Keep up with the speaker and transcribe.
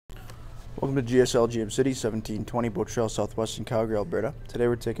Welcome to GSL GM City, 1720 Boat Trail, southwestern Calgary, Alberta. Today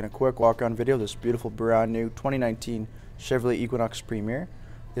we're taking a quick walk-around video of this beautiful brand new 2019 Chevrolet Equinox Premier.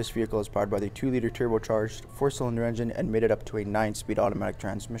 This vehicle is powered by the 2-liter turbocharged 4-cylinder engine and made it up to a 9-speed automatic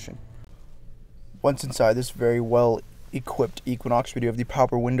transmission. Once inside this very well-equipped Equinox, we do have the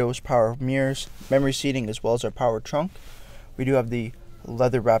power windows, power mirrors, memory seating, as well as our power trunk. We do have the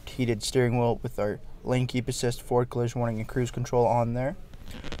leather-wrapped heated steering wheel with our lane keep assist, forward collision warning, and cruise control on there.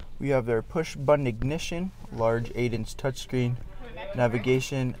 We have their push button ignition, large 8-inch touchscreen,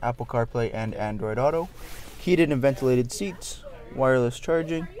 navigation, Apple CarPlay and Android Auto, heated and ventilated seats, wireless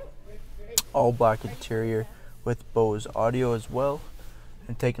charging, all black interior with Bose audio as well,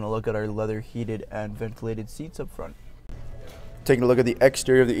 and taking a look at our leather heated and ventilated seats up front. Taking a look at the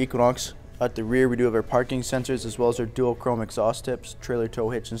exterior of the Equinox, at the rear we do have our parking sensors as well as our dual chrome exhaust tips, trailer tow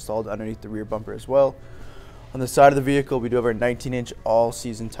hitch installed underneath the rear bumper as well. On the side of the vehicle, we do have our 19-inch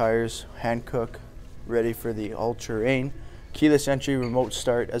all-season tires, Hankook, ready for the all-terrain, keyless entry, remote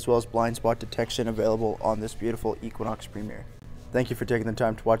start, as well as blind spot detection available on this beautiful Equinox Premier. Thank you for taking the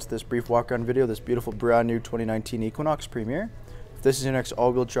time to watch this brief walk-around video of this beautiful brand new 2019 Equinox Premier. If this is your next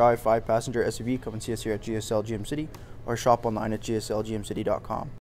all-wheel drive 5-passenger SUV, come and see us here at GSL GM City or shop online at gslgmcity.com.